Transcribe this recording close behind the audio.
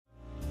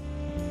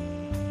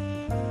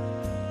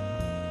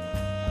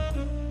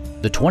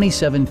the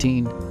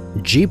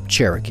 2017 Jeep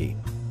Cherokee.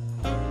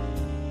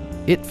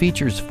 It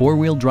features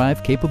four-wheel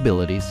drive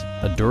capabilities,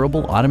 a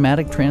durable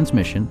automatic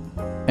transmission,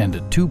 and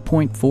a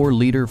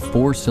 2.4-liter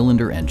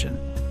four-cylinder engine.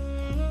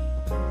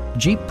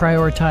 Jeep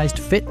prioritized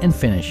fit and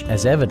finish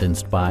as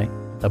evidenced by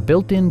a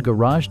built-in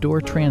garage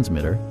door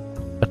transmitter,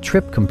 a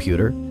trip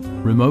computer,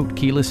 remote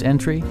keyless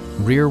entry,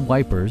 rear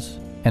wipers,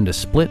 and a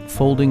split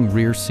folding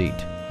rear seat.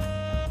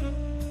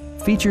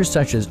 Features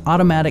such as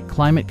automatic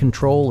climate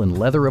control and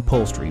leather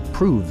upholstery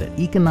prove that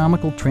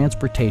economical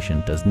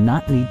transportation does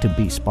not need to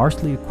be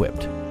sparsely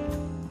equipped.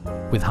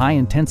 With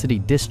high-intensity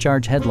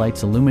discharge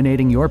headlights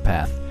illuminating your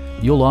path,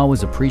 you'll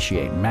always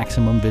appreciate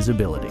maximum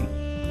visibility.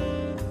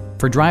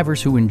 For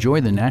drivers who enjoy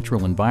the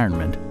natural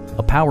environment,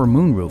 a power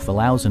moonroof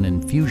allows an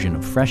infusion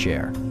of fresh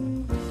air.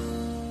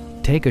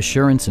 Take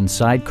assurance in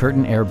side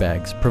curtain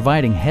airbags,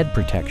 providing head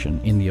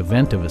protection in the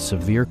event of a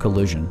severe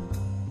collision.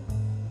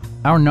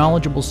 Our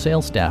knowledgeable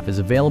sales staff is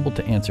available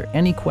to answer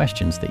any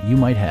questions that you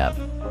might have.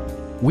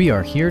 We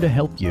are here to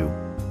help you.